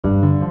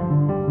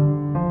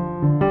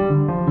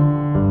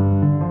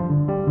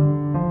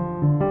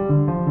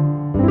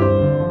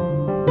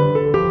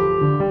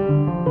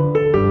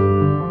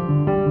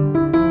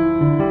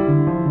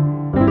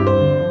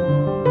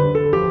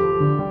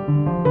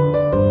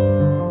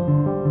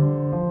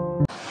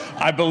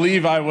I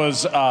believe I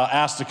was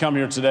asked to come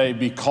here today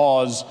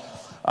because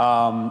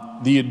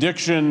the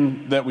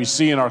addiction that we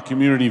see in our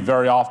community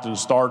very often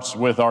starts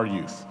with our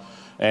youth.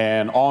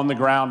 And on the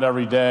ground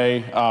every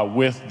day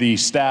with the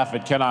staff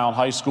at Kent Island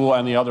High School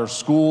and the other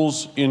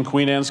schools in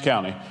Queen Anne's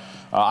County.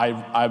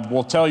 I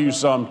will tell you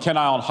some Kent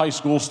Island High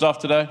School stuff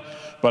today,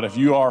 but if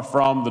you are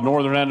from the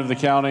northern end of the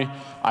county,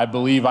 I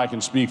believe I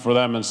can speak for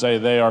them and say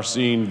they are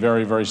seeing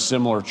very, very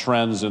similar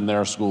trends in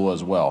their school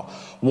as well.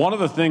 One of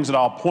the things that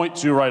I'll point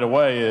to right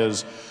away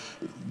is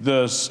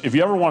this: if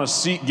you ever want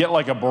to get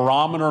like a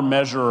barometer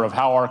measure of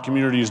how our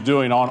community is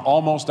doing on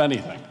almost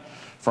anything,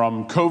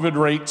 from COVID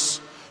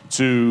rates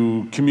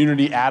to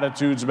community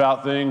attitudes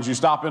about things, you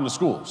stop into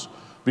schools,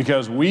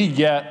 because we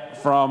get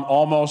from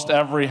almost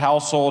every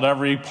household,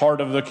 every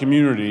part of the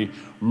community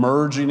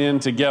merging in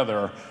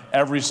together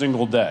every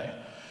single day.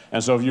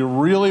 And so if you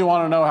really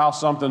want to know how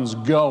something's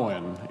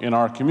going in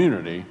our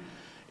community,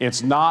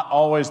 it's not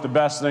always the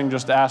best thing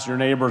just to ask your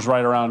neighbors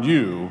right around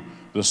you.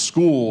 The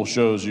school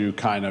shows you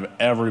kind of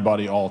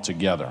everybody all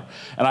together.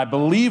 And I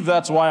believe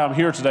that's why I'm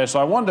here today. So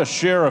I wanted to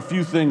share a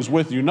few things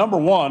with you. Number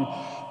one,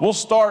 we'll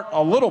start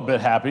a little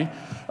bit happy.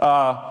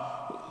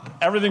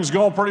 Everything's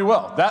going pretty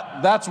well.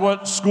 That's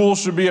what school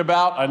should be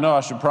about. I know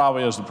I should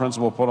probably, as the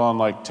principal, put on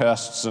like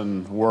tests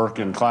and work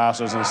and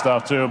classes and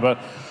stuff too,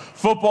 but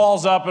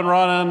football's up and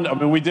running. I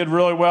mean, we did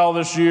really well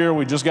this year.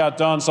 We just got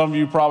done. Some of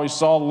you probably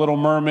saw the Little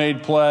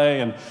Mermaid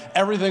play and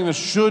everything that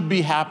should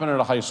be happening at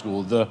a high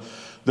school.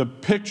 The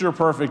picture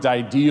perfect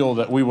ideal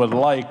that we would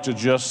like to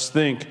just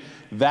think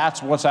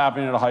that's what's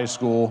happening at a high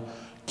school.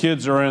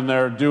 Kids are in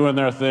there doing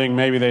their thing.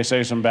 Maybe they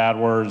say some bad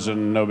words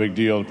and no big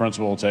deal. The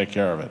principal will take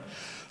care of it.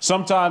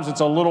 Sometimes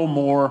it's a little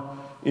more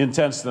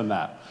intense than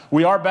that.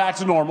 We are back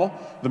to normal.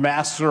 The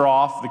masks are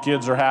off. The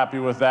kids are happy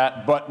with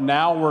that. But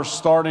now we're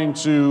starting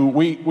to,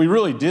 we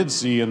really did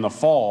see in the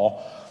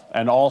fall,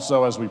 and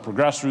also as we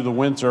progress through the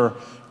winter,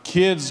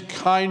 kids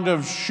kind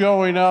of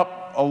showing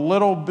up a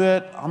little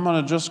bit. I'm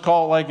going to just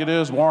call it like it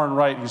is. Warren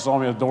Wright, he saw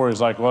me at the door. He's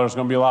like, well, there's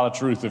going to be a lot of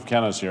truth if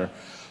Ken is here.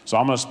 So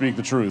I'm going to speak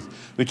the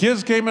truth. The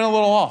kids came in a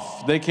little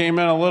off. They came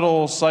in a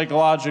little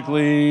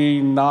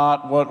psychologically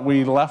not what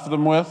we left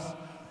them with.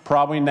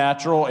 Probably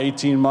natural,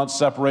 18 months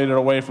separated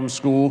away from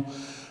school.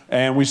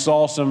 And we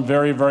saw some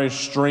very, very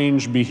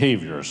strange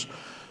behaviors.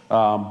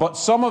 But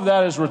some of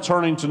that is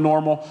returning to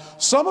normal.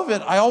 Some of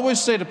it, I always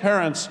say to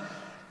parents,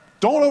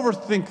 don't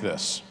overthink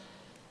this.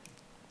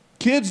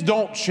 Kids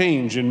don't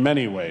change in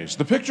many ways.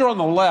 The picture on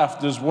the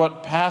left is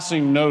what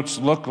passing notes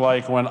looked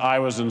like when I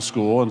was in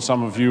school, and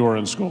some of you are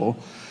in school.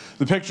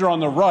 The picture on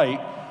the right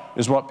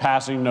is what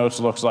passing notes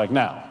looks like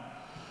now.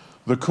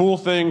 The cool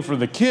thing for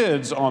the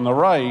kids on the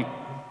right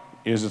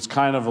is it's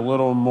kind of a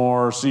little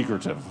more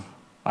secretive.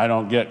 I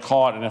don't get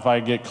caught, and if I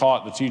get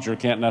caught, the teacher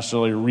can't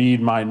necessarily read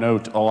my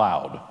note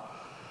aloud.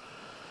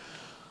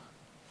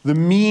 The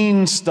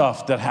mean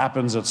stuff that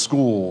happens at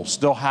school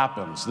still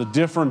happens. The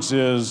difference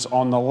is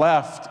on the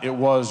left, it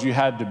was you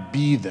had to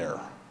be there.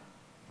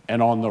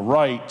 And on the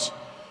right,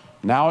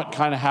 now it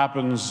kind of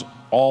happens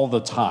all the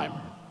time.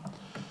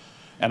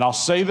 And I'll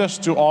say this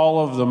to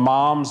all of the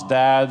moms,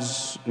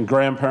 dads, and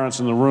grandparents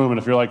in the room, and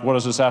if you're like, what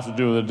does this have to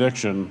do with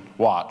addiction?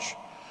 Watch.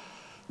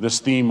 This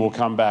theme will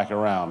come back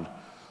around.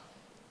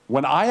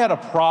 When I had a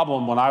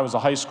problem when I was a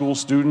high school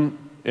student,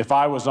 if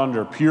I was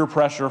under peer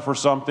pressure for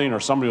something, or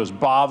somebody was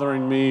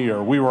bothering me,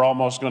 or we were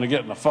almost going to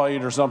get in a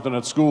fight or something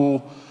at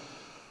school,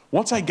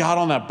 once I got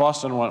on that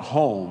bus and went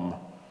home,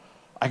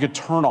 I could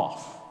turn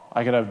off.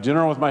 I could have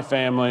dinner with my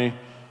family.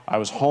 I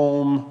was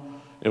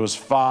home. It was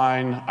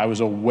fine. I was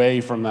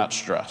away from that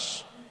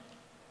stress.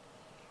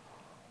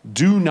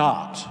 Do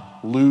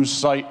not lose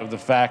sight of the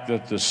fact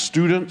that the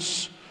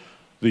students,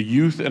 the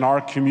youth in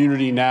our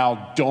community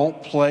now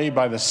don't play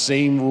by the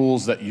same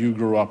rules that you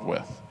grew up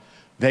with.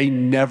 They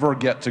never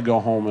get to go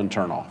home and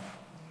turn off.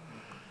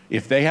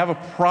 If they have a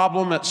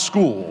problem at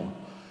school,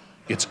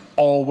 it's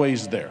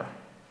always there.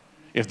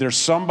 If there's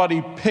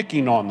somebody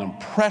picking on them,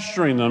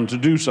 pressuring them to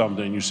do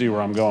something, you see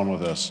where I'm going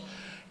with this,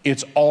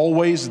 it's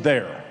always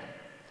there.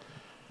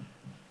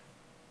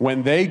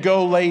 When they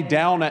go lay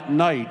down at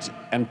night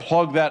and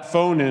plug that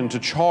phone in to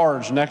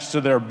charge next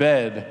to their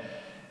bed,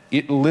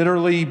 it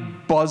literally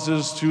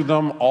buzzes to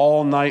them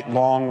all night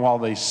long while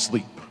they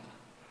sleep.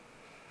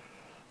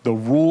 The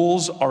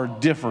rules are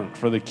different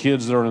for the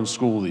kids that are in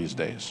school these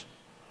days.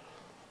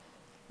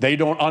 They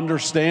don't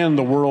understand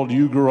the world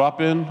you grew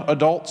up in,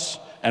 adults,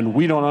 and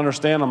we don't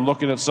understand. I'm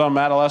looking at some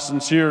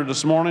adolescents here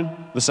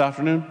this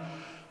afternoon.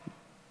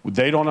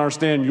 They don't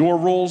understand your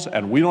rules,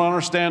 and we don't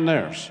understand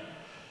theirs.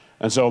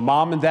 And so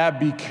mom and dad,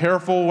 be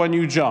careful when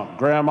you jump.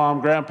 Grandma,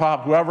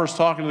 grandpa, whoever's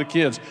talking to the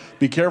kids,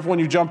 be careful when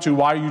you jump to,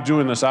 why are you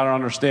doing this? I don't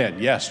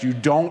understand. Yes, you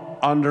don't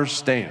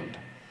understand.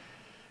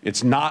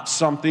 It's not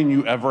something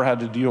you ever had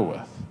to deal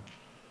with.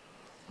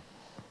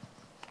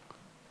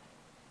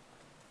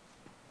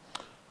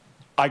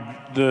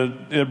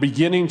 They're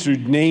beginning to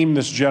name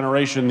this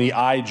generation the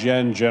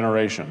iGen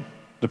generation.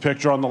 The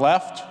picture on the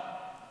left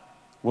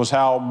was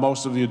how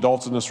most of the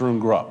adults in this room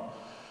grew up.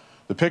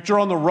 The picture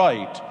on the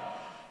right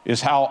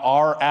is how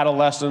our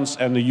adolescents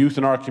and the youth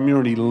in our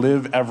community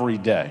live every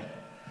day.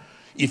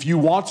 If you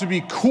want to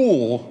be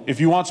cool,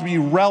 if you want to be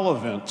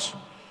relevant,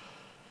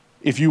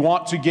 if you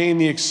want to gain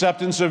the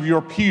acceptance of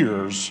your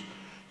peers,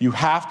 you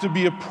have to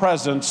be a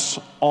presence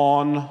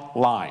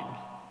online.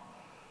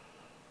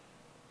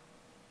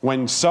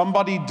 When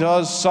somebody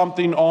does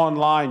something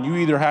online, you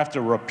either have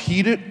to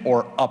repeat it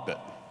or up it.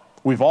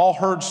 We've all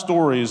heard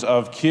stories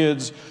of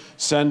kids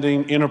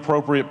sending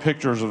inappropriate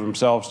pictures of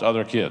themselves to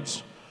other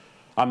kids.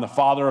 I'm the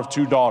father of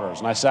 2 daughters,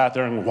 and I sat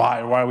there and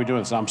why are we doing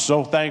this? And I'm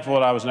so thankful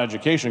that I was in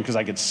education because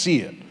I could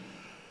see it.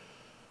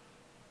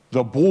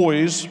 The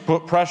boys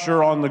put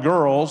pressure on the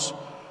girls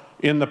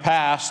in the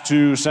past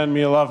to send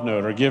me a love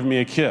note or give me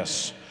a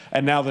kiss.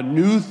 And now the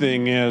new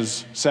thing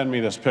is send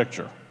me this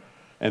picture.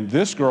 And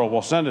this girl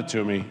will send it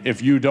to me.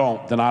 If you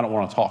don't, then I don't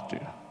want to talk to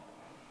you.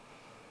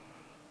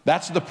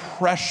 That's the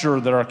pressure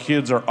that our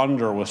kids are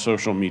under with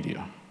social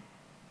media.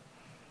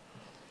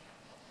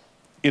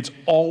 It's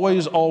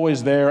always,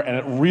 always there, and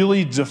it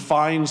really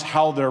defines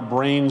how their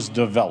brains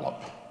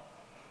develop.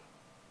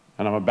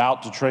 And I'm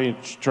about to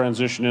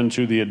transition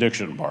into the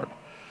addiction part.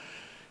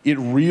 It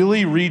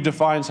really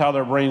redefines how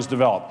their brains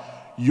develop.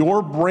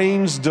 Your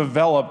brains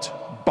developed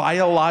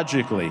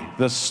biologically.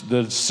 The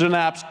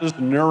synapses,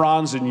 the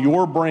neurons in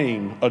your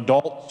brain,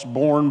 adults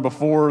born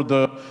before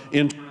the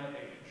internet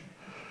age,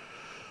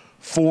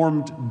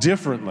 formed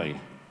differently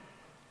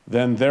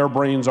than their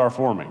brains are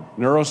forming.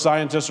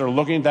 Neuroscientists are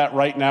looking at that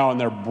right now,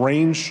 and their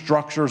brain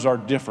structures are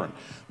different.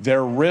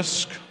 Their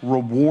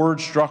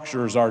risk-reward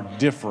structures are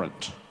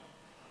different.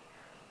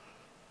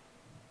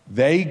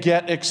 They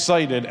get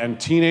excited,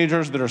 and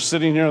teenagers that are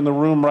sitting here in the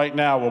room right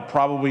now will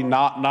probably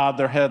not nod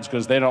their heads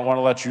because they don't want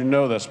to let you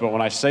know this, but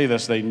when I say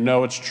this, they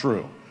know it's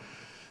true.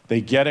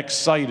 They get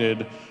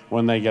excited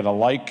when they get a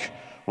like,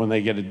 when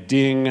they get a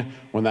ding,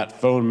 when that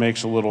phone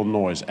makes a little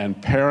noise.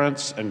 And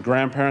parents and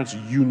grandparents,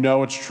 you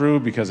know it's true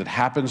because it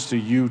happens to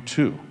you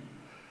too.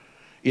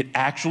 It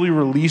actually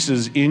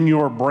releases in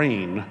your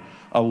brain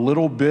a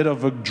little bit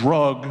of a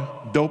drug,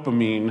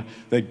 dopamine,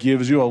 that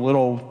gives you a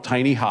little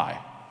tiny high.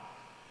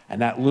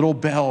 And that little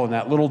bell and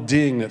that little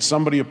ding that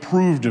somebody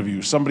approved of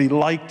you, somebody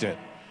liked it,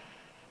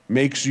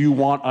 makes you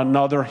want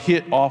another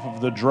hit off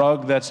of the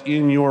drug that's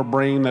in your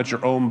brain that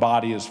your own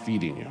body is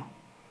feeding you.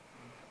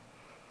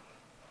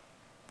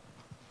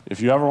 If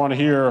you ever want to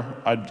hear,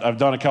 I've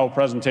done a couple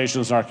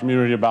presentations in our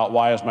community about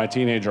why is my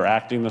teenager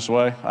acting this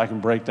way. I can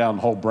break down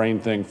the whole brain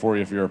thing for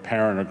you if you're a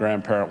parent or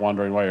grandparent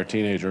wondering why your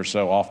teenager is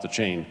so off the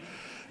chain.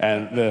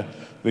 And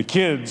the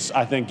kids,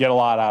 I think, get a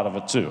lot out of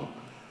it too.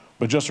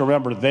 But just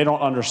remember, they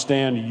don't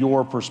understand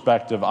your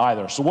perspective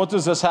either. So what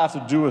does this have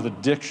to do with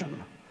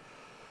addiction?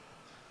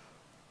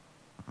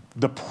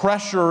 The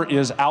pressure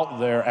is out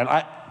there, and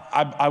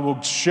I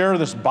will share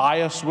this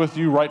bias with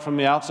you right from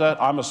the outset.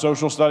 I'm a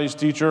social studies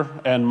teacher,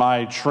 and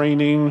my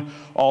training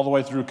all the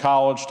way through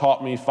college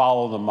taught me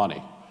follow the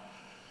money.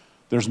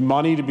 There's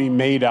money to be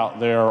made out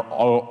there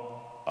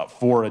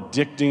for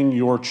addicting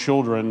your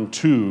children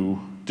to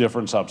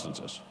different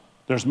substances.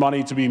 There's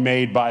money to be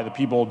made by the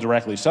people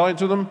directly selling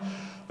to them.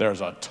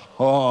 There's a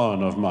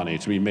ton of money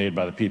to be made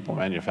by the people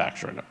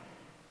manufacturing it.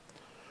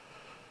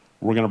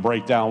 We're going to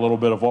break down a little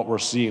bit of what we're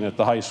seeing at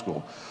the high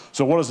school.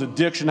 So what does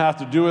addiction have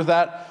to do with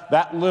that?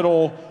 That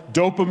little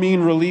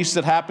dopamine release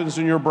that happens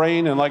in your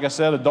brain, and like I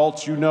said,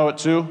 adults, you know it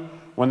too.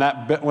 When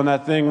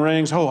that thing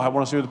rings, oh, I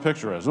want to see what the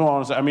picture is.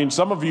 Oh, I mean,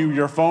 some of you,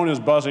 your phone is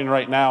buzzing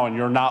right now and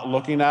you're not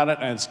looking at it,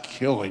 and it's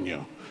killing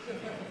you.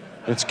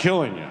 It's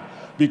killing you.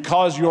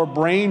 Because your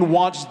brain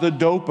wants the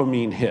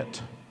dopamine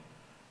hit.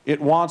 It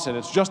wants it.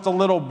 It's just a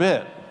little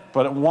bit,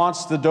 but it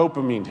wants the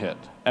dopamine hit.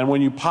 And when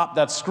you pop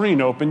that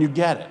screen open, you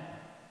get it.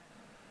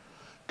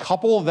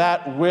 Couple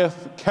that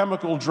with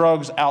chemical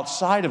drugs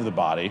outside of the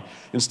body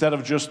instead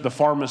of just the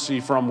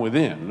pharmacy from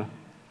within,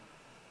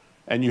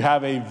 and you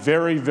have a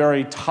very,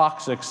 very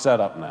toxic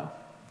setup now.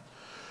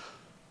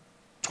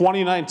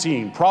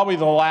 2019, probably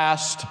the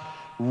last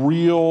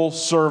real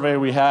survey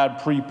we had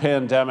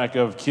pre-pandemic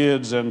of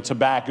kids and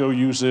tobacco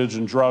usage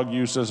and drug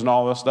usage and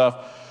all this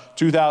stuff.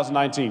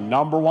 2019,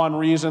 number one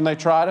reason they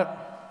tried it?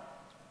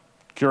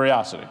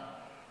 Curiosity.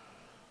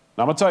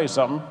 Now I'm gonna tell you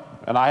something,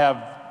 and I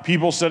have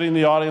people sitting in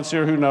the audience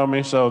here who know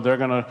me, so they're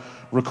gonna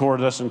record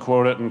this and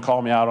quote it and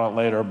call me out on it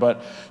later,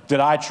 but did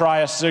I try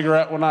a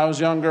cigarette when I was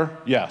younger?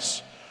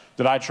 Yes.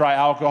 Did I try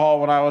alcohol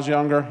when I was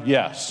younger?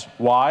 Yes.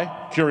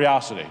 Why?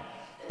 Curiosity.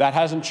 That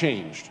hasn't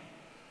changed.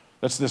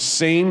 That's the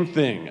same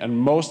thing, and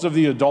most of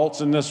the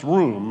adults in this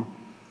room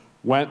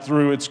went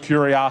through its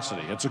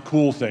curiosity. It's a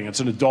cool thing. It's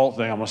an adult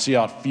thing. I want to see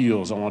how it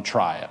feels. I want to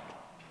try it.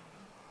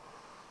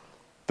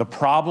 The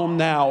problem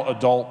now,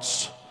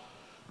 adults,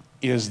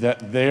 is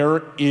that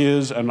there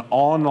is an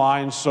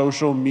online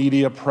social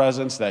media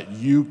presence that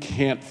you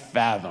can't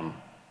fathom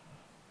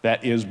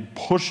that is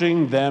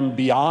pushing them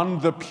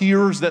beyond the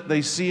peers that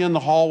they see in the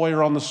hallway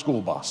or on the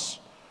school bus.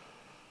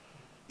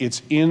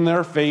 It's in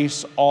their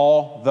face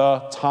all the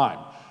time.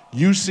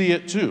 You see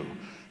it too.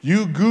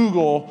 You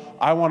Google,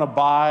 I want to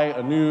buy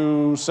a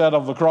new set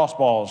of lacrosse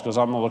balls because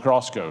I'm a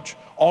lacrosse coach.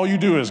 All you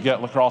do is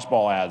get lacrosse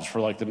ball ads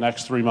for like the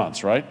next 3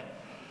 months, right?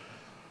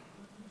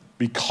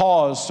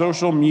 Because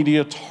social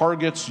media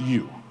targets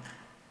you.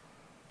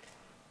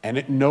 And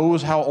it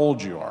knows how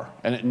old you are,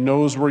 and it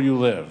knows where you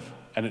live,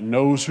 and it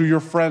knows who your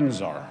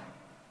friends are,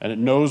 and it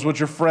knows what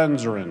your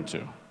friends are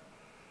into.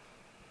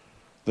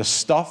 The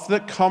stuff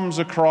that comes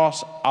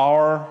across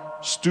our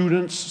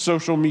students'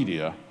 social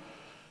media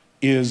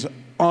is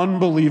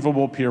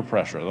unbelievable peer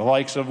pressure, the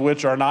likes of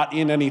which are not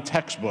in any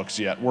textbooks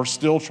yet. We're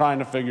still trying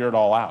to figure it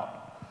all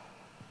out.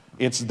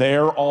 It's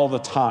there all the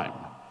time.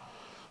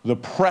 The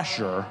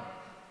pressure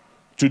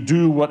to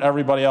do what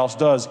everybody else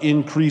does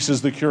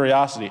increases the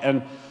curiosity.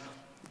 And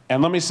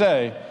let me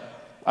say,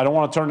 I don't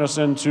want to turn this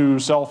into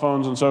cell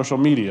phones and social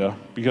media,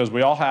 because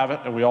we all have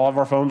it, and we all have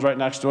our phones right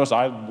next to us.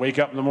 I wake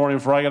up in the morning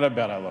before I get out of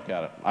bed, I look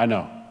at it. I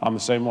know, I'm the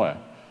same way.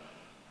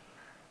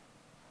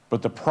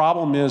 But the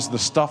problem is the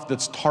stuff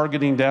that's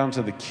targeting down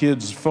to the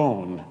kid's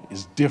phone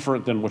is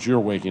different than what you're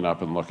waking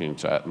up and looking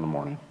at in the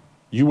morning.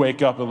 You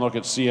wake up and look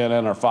at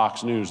CNN or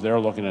Fox News, they're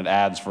looking at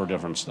ads for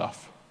different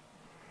stuff.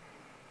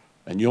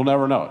 And you'll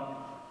never know it.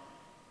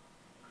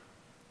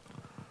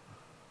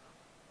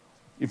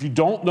 If you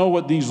don't know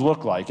what these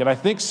look like, and I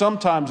think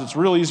sometimes it's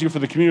real easy for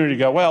the community to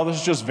go, well, this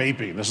is just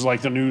vaping. This is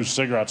like the new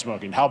cigarette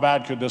smoking. How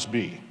bad could this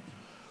be?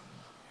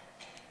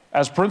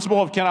 As principal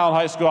of Kent Island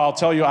High School, I'll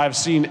tell you I've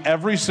seen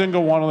every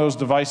single one of those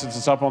devices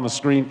that's up on the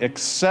screen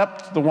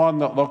except the one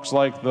that looks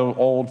like the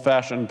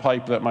old-fashioned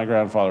pipe that my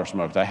grandfather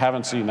smoked. I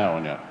haven't seen that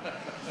one yet.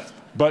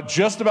 But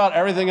just about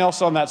everything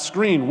else on that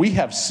screen we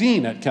have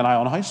seen at Kent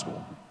Island High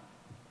School.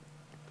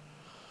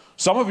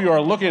 Some of you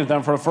are looking at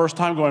them for the first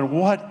time going,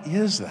 what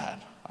is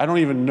that? I don't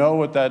even know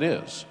what that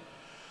is.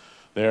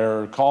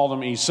 Call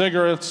them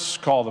e-cigarettes,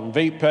 call them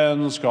vape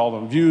pens, call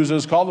them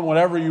fuses, call them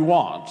whatever you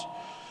want.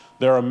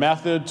 They're a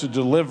method to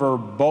deliver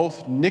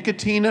both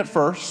nicotine at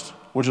first,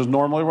 which is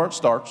normally where it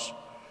starts,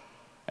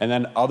 and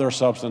then other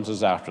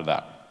substances after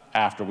that,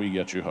 after we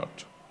get you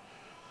hooked.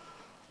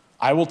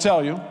 I will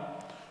tell you,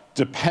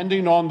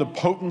 depending on the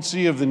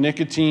potency of the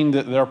nicotine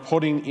that they're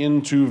putting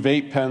into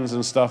vape pens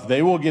and stuff,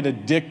 they will get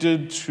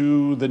addicted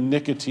to the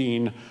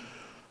nicotine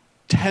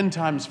 10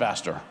 times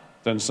faster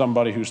than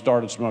somebody who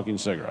started smoking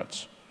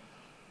cigarettes.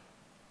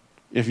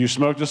 If you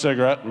smoked a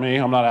cigarette, me,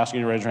 I'm not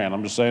asking you to raise your hand,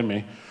 I'm just saying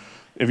me.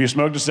 If you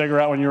smoked a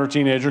cigarette when you were a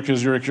teenager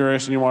because you were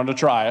curious and you wanted to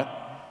try it,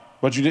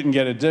 but you didn't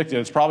get addicted,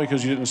 it's probably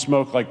because you didn't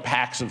smoke like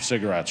packs of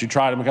cigarettes. You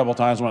tried them a couple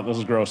times and went, this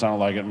is gross, I don't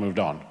like it, and moved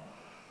on.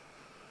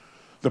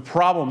 The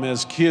problem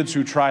is kids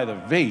who try the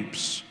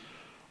vapes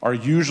are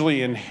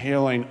usually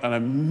inhaling an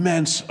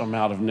immense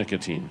amount of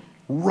nicotine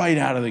right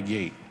out of the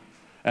gate.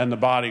 And the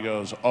body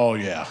goes, oh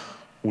yeah,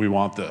 we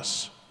want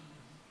this.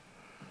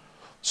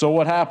 So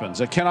what happens?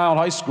 At Kent Island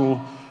High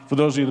School, for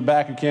those of you in the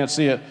back who can't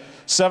see it,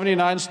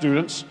 79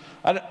 students.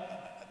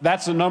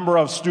 That's the number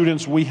of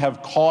students we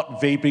have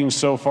caught vaping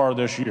so far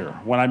this year.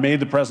 When I made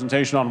the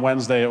presentation on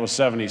Wednesday, it was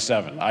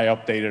 77. I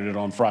updated it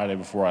on Friday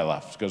before I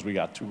left because we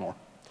got 2 more.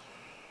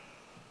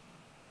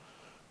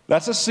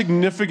 That's a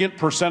significant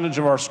percentage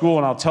of our school,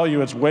 and I'll tell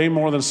you it's way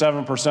more than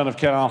 7% of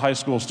Kent Island High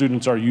School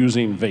students are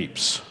using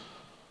vapes.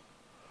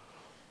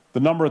 The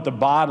number at the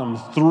bottom,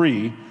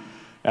 3,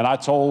 and I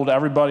told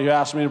everybody who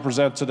asked me to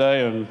present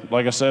today, and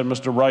like I said,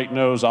 Mr. Wright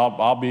knows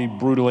I'll be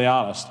brutally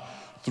honest,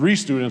 3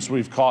 students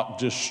we've caught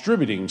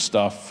distributing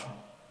stuff,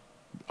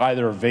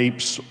 either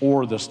vapes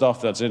or the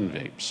stuff that's in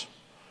vapes,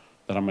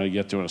 that I'm going to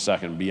get to in a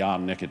second,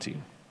 beyond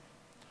nicotine.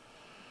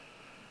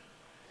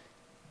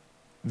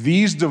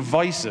 These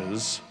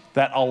devices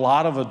that a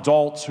lot of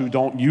adults who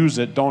don't use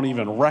it don't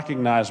even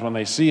recognize when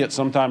they see it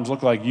sometimes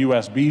look like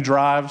USB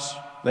drives.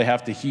 They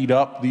have to heat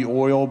up the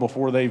oil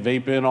before they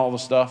vape in all the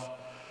stuff.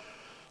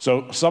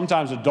 So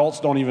sometimes adults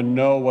don't even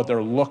know what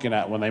they're looking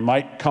at when they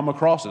might come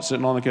across it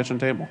sitting on the kitchen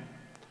table.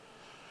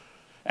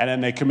 And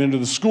then they come into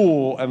the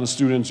school and the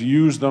students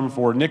use them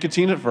for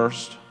nicotine at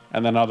first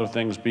and then other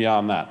things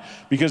beyond that.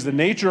 Because the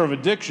nature of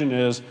addiction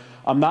is,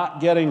 I'm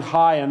not getting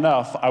high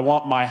enough, I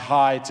want my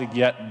high to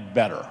get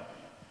better.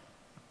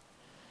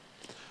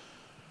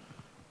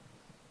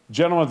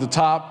 Gentleman at the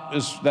top,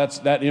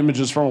 that image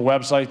is from a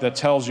website that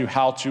tells you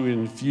how to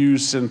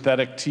infuse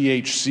synthetic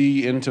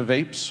THC into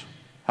vapes,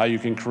 how you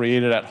can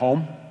create it at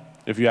home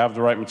if you have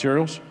the right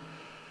materials,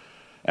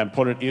 and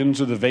put it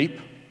into the vape.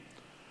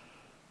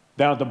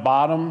 Down at the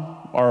bottom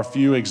are a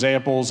few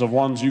examples of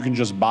ones you can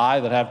just buy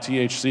that have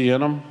THC in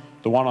them.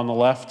 The one on the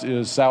left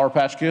is Sour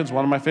Patch Kids,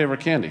 one of my favorite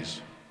candies,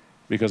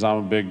 because I'm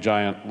a big,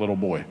 giant little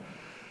boy.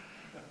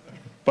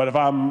 But if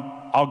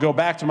I'll go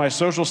back to my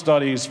social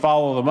studies,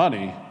 follow the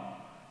money.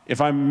 If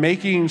I'm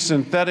making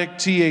synthetic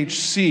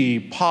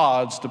THC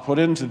pods to put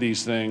into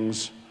these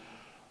things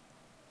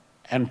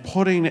and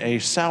putting a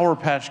Sour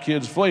Patch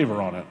Kids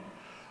flavor on it,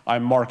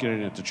 I'm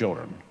marketing it to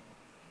children.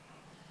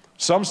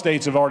 Some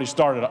states have already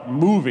started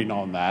moving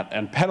on that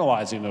and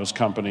penalizing those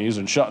companies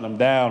and shutting them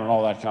down and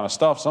all that kind of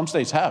stuff. Some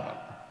states haven't.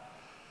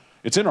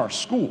 It's in our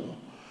school.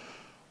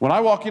 When I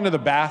walk into the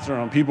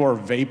bathroom and people are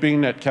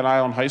vaping at Kent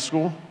Island High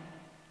School,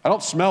 I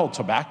don't smell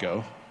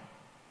tobacco.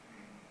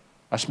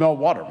 I smell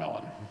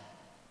watermelon.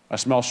 I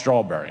smell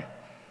strawberry.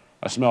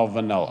 I smell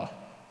vanilla.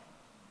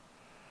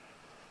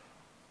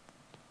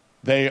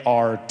 They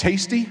are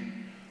tasty.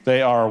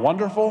 They are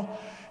wonderful.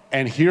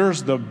 And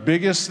here's the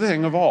biggest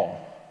thing of all.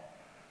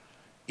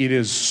 It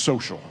is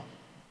social.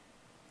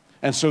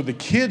 And so the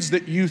kids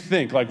that you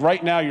think, like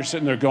right now you're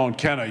sitting there going,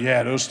 Kenna,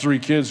 yeah, those 3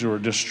 kids who are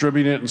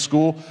distributing it in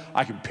school,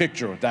 I can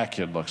picture what that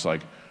kid looks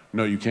like.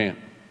 No, you can't.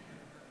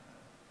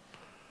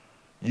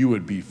 You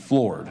would be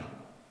floored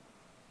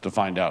to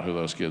find out who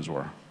those kids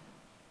were.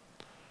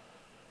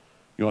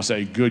 You want to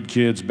say good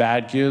kids,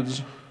 bad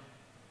kids?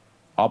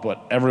 I'll put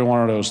every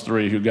one of those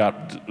 3 who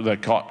got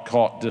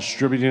caught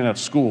distributing at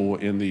school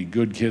in the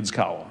good kids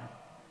column.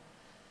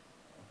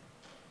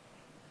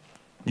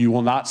 You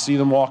will not see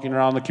them walking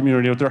around the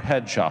community with their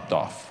head chopped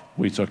off.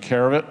 We took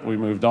care of it. We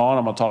moved on.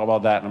 I'm going to talk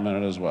about that in a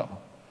minute as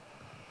well.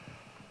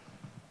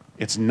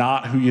 It's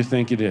not who you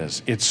think it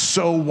is. It's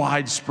so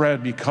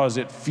widespread because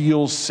it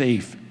feels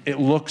safe. It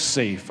looks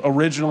safe.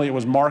 Originally, it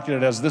was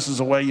marketed as this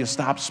is a way you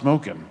stop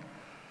smoking.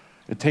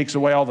 It takes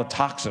away all the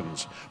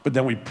toxins. But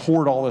then we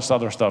poured all this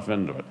other stuff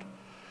into it.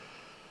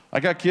 I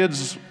got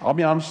kids, I'll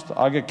be honest,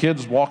 I get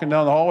kids walking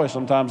down the hallway.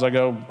 Sometimes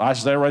I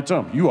say right to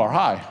them, you are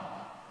high.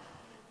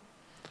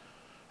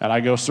 And I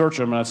go search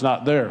them, and it's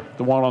not there.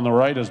 The one on the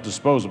right is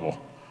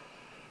disposable.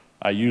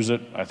 I use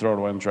it, I throw it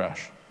away in the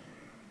trash.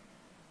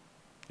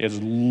 It's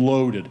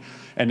loaded.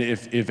 And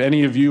if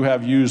any of you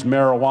have used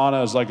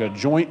marijuana as like a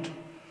joint,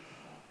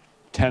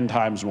 10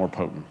 times more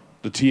potent.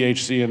 The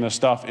THC in this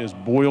stuff is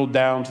boiled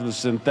down to the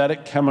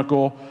synthetic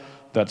chemical,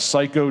 that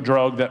psycho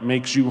drug that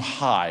makes you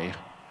high,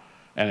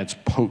 and it's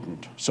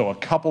potent. So a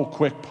couple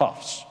quick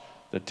puffs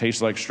that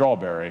taste like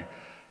strawberry,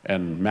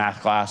 and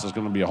math class is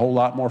going to be a whole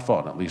lot more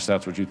fun. At least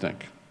that's what you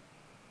think.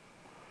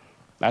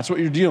 That's what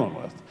you're dealing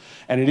with.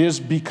 And it has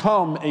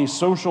become a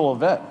social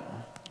event,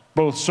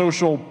 both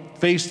social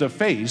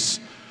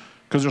face-to-face,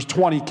 because there's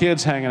 20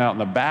 kids hanging out in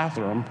the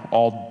bathroom,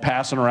 all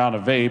passing around a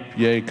vape,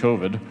 yay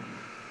COVID.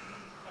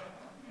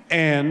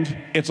 And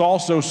it's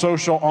also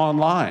social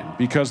online,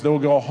 because they'll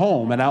go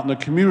home and out in the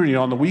community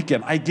on the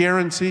weekend. I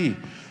guarantee,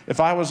 if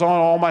I was on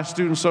all my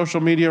students' social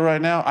media right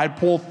now, I'd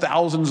pull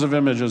thousands of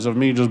images of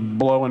me just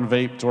blowing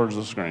vape towards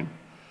the screen.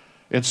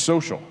 It's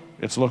social.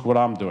 It's look what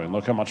I'm doing.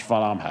 Look how much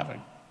fun I'm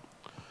having.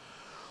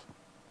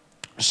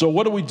 So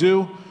what do we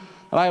do?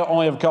 And I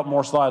only have a couple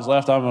more slides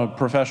left. I'm a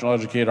professional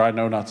educator. I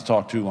know not to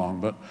talk too long,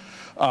 but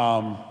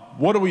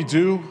what do we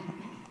do?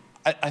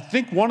 I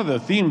think one of the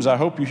themes I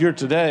hope you hear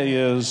today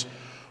is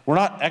we're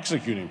not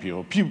executing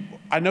people.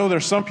 I know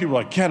there's some people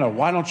like, Kenna,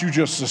 why don't you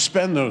just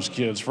suspend those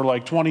kids for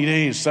like 20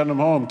 days, send them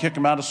home, kick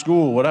them out of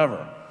school,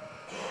 whatever.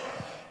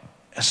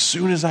 As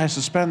soon as I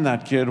suspend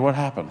that kid, what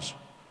happens?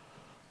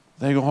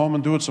 They go home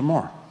and do it some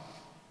more.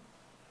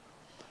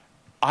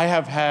 I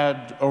have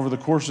had, over the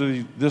course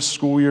of this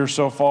school year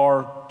so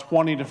far,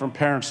 20 different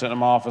parents sitting in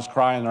my office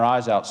crying their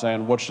eyes out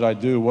saying, what should I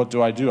do? What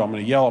do I do? I'm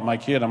going to yell at my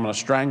kid. I'm going to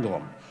strangle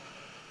him.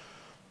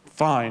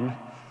 Fine,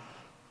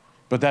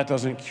 but that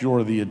doesn't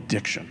cure the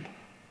addiction.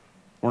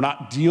 We're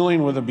not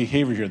dealing with a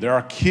behavior here. There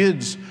are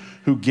kids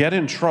who get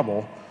in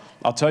trouble.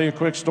 I'll tell you a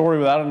quick story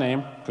without a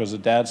name, because the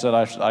dad said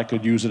I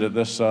could use it at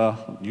this,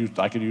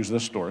 I could use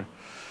this story.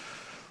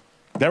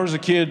 There was a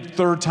kid,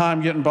 3rd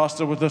time getting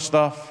busted with this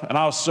stuff, and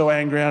I was so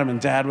angry at him,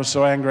 and Dad was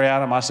so angry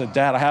at him. I said,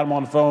 Dad, I had him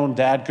on the phone.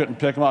 Dad couldn't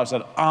pick him up. I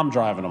said, I'm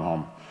driving him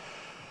home.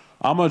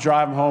 I'm going to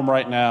drive him home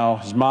right now.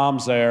 His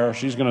mom's there.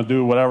 She's going to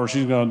do whatever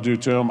she's going to do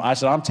to him. I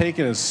said, I'm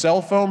taking his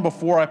cell phone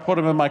before I put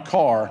him in my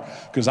car,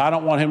 because I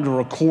don't want him to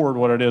record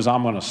what it is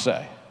I'm going to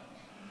say.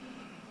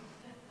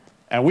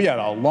 And we had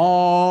a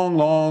long,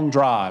 long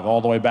drive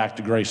all the way back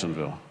to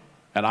Graysonville.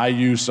 And I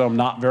used some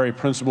not very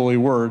principal-y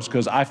words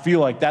because I feel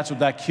like that's what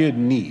that kid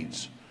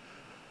needs.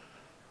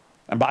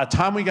 And by the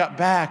time we got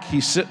back,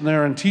 he's sitting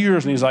there in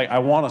tears, and he's like, I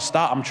want to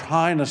stop. I'm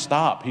trying to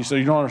stop. He said,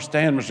 you don't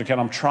understand, Mr.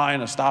 Kent. I'm trying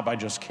to stop. I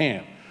just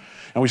can't.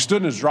 And we stood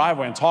in his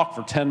driveway and talked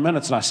for 10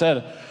 minutes, and I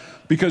said,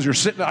 because you're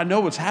sitting, I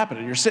know what's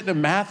happening. You're sitting in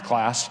math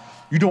class.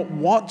 You don't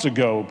want to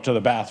go to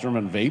the bathroom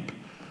and vape,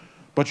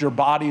 but your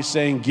body's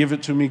saying, give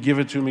it to me, give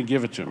it to me,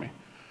 give it to me.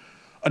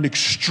 An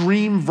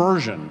extreme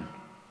version,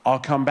 I'll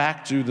come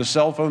back to the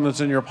cell phone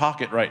that's in your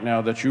pocket right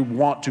now that you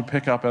want to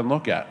pick up and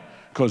look at,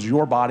 because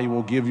your body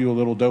will give you a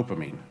little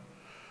dopamine.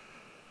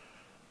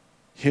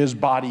 His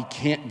body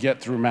can't get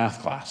through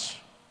math class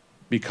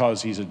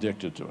because he's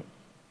addicted to it.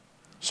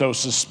 So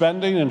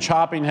suspending and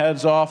chopping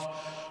heads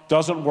off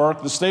doesn't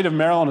work. The state of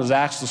Maryland has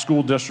asked the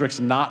school districts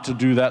not to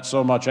do that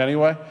so much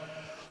anyway.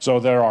 So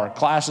there are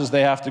classes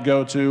they have to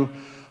go to.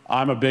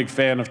 I'm a big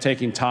fan of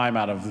taking time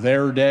out of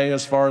their day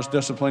as far as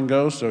discipline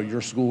goes, so your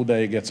school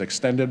day gets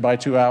extended by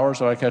 2 hours,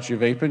 so I catch you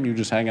vaping, you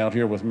just hang out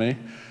here with me.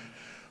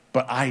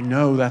 But I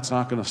know that's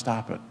not going to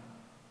stop it.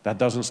 That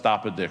doesn't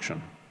stop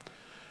addiction.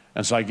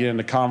 And so I get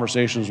into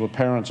conversations with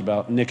parents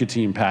about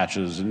nicotine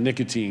patches and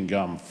nicotine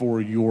gum for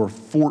your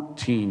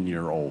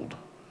 14-year-old.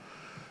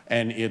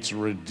 And it's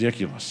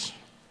ridiculous.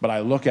 But I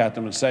look at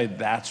them and say,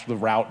 that's the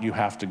route you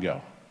have to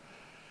go.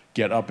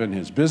 Get up in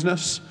his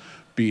business,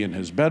 be in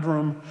his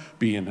bedroom,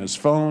 be in his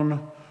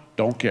phone,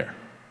 don't care.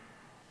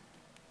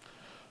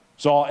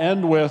 So I'll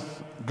end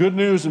with good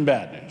news and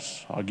bad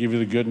news. I'll give you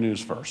the good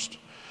news first.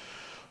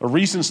 A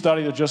recent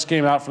study that just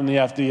came out from the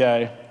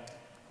FDA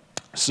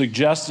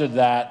suggested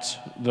that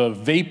the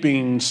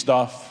vaping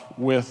stuff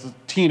with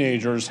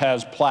teenagers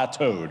has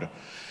plateaued.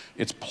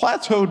 It's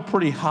plateaued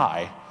pretty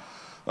high,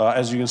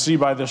 as you can see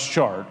by this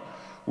chart.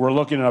 We're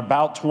looking at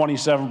about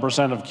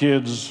 27% of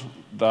kids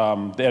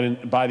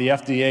that by the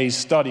FDA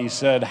study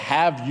said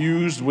have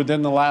used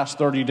within the last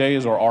 30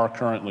 days or are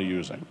currently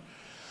using.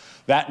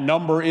 That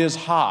number is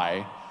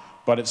high,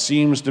 but it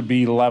seems to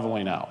be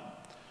leveling out.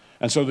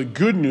 And so the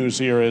good news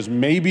here is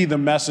maybe the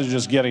message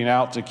is getting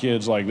out to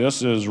kids like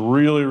this is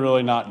really,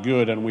 really not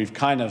good, and we've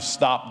kind of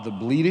stopped the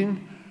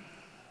bleeding,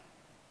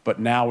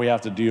 but now we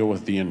have to deal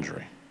with the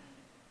injury.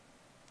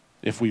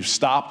 If we've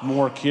stopped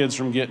more kids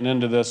from getting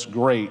into this,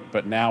 great,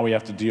 but now we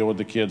have to deal with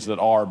the kids that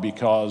are,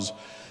 because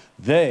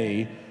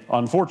they,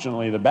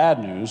 unfortunately, the bad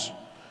news,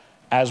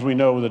 as we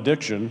know with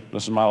addiction,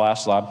 this is my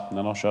last slide, and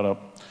then I'll shut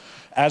up.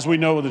 As we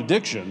know with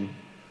addiction,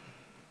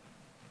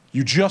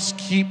 you just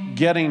keep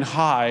getting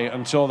high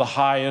until the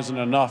high isn't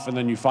enough, and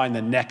then you find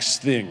the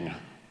next thing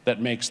that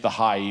makes the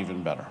high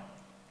even better.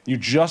 You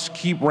just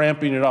keep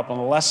ramping it up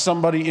unless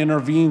somebody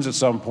intervenes at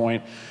some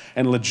point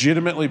and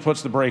legitimately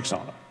puts the brakes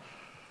on it.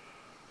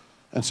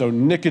 And so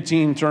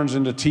nicotine turns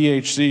into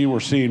THC. We're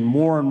seeing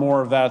more and more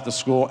of that at the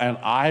school, and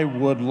I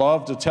would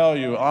love to tell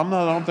you, I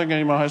don't think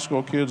any of my high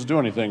school kids do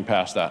anything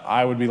past that.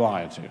 I would be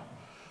lying to you.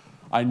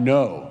 I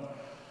know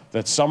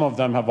that some of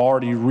them have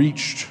already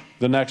reached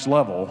the next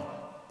level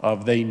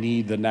of they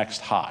need the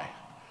next high.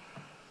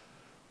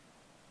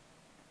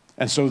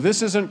 And so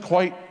this isn't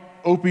quite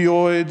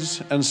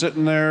opioids and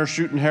sitting there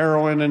shooting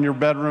heroin in your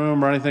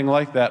bedroom or anything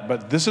like that,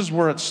 but this is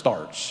where it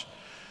starts.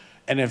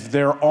 And if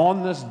they're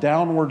on this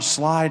downward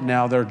slide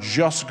now, they're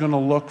just going to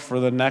look for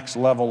the next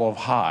level of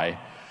high.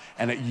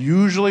 And it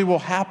usually will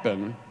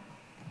happen.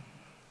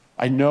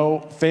 I know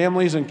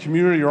families and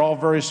community are all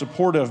very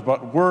supportive,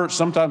 but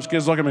sometimes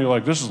kids look at me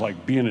like, this is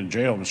like being in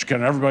jail, Mr.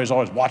 Kenner. Everybody's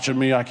always watching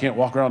me. I can't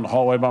walk around the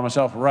hallway by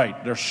myself.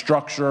 Right, there's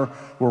structure.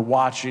 We're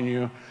watching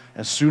you.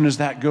 As soon as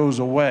that goes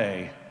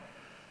away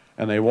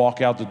and they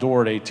walk out the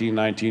door at 18,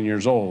 19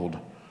 years old,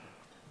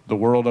 the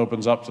world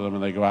opens up to them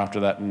and they go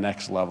after that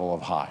next level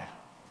of high.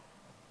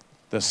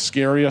 The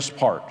scariest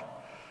part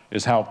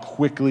is how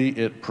quickly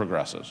it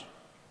progresses.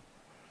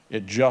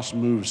 It just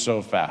moves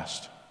so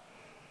fast.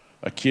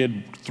 A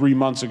kid 3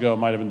 months ago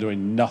might have been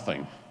doing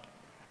nothing,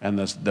 and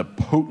the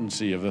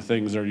potency of the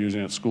things they're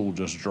using at school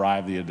just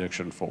drive the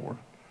addiction forward.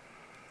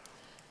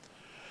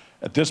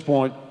 At this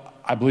point,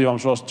 I believe I'm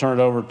supposed to turn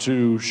it over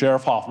to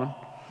Sheriff Hoffman,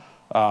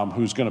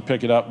 who's going to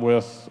pick it up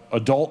with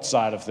adult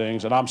side of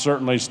things, and I'm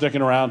certainly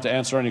sticking around to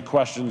answer any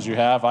questions you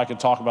have. I could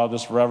talk about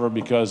this forever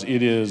because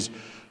it is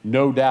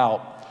no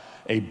doubt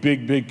a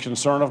big, big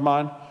concern of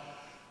mine.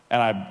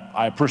 And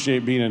I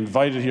appreciate being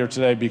invited here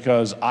today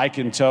because I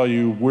can tell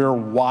you we're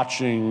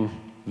watching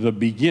the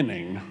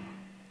beginning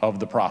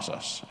of the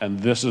process. And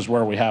this is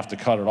where we have to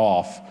cut it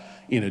off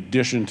in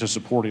addition to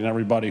supporting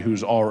everybody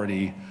who's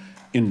already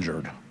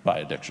injured by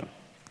addiction.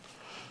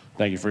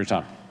 Thank you for your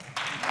time.